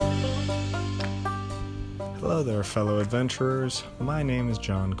Hello there, fellow adventurers. My name is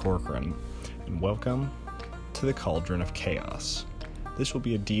John Corcoran, and welcome to the Cauldron of Chaos. This will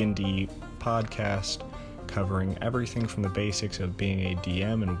be a D&D podcast covering everything from the basics of being a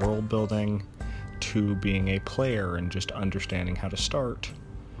DM and world building to being a player and just understanding how to start.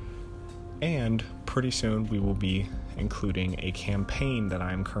 And pretty soon we will be including a campaign that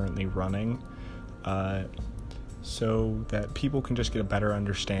I'm currently running so that people can just get a better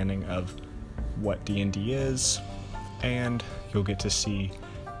understanding of what D&D is, and you'll get to see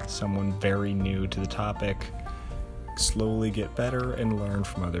someone very new to the topic slowly get better and learn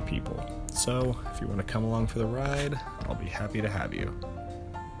from other people. So if you want to come along for the ride, I'll be happy to have you.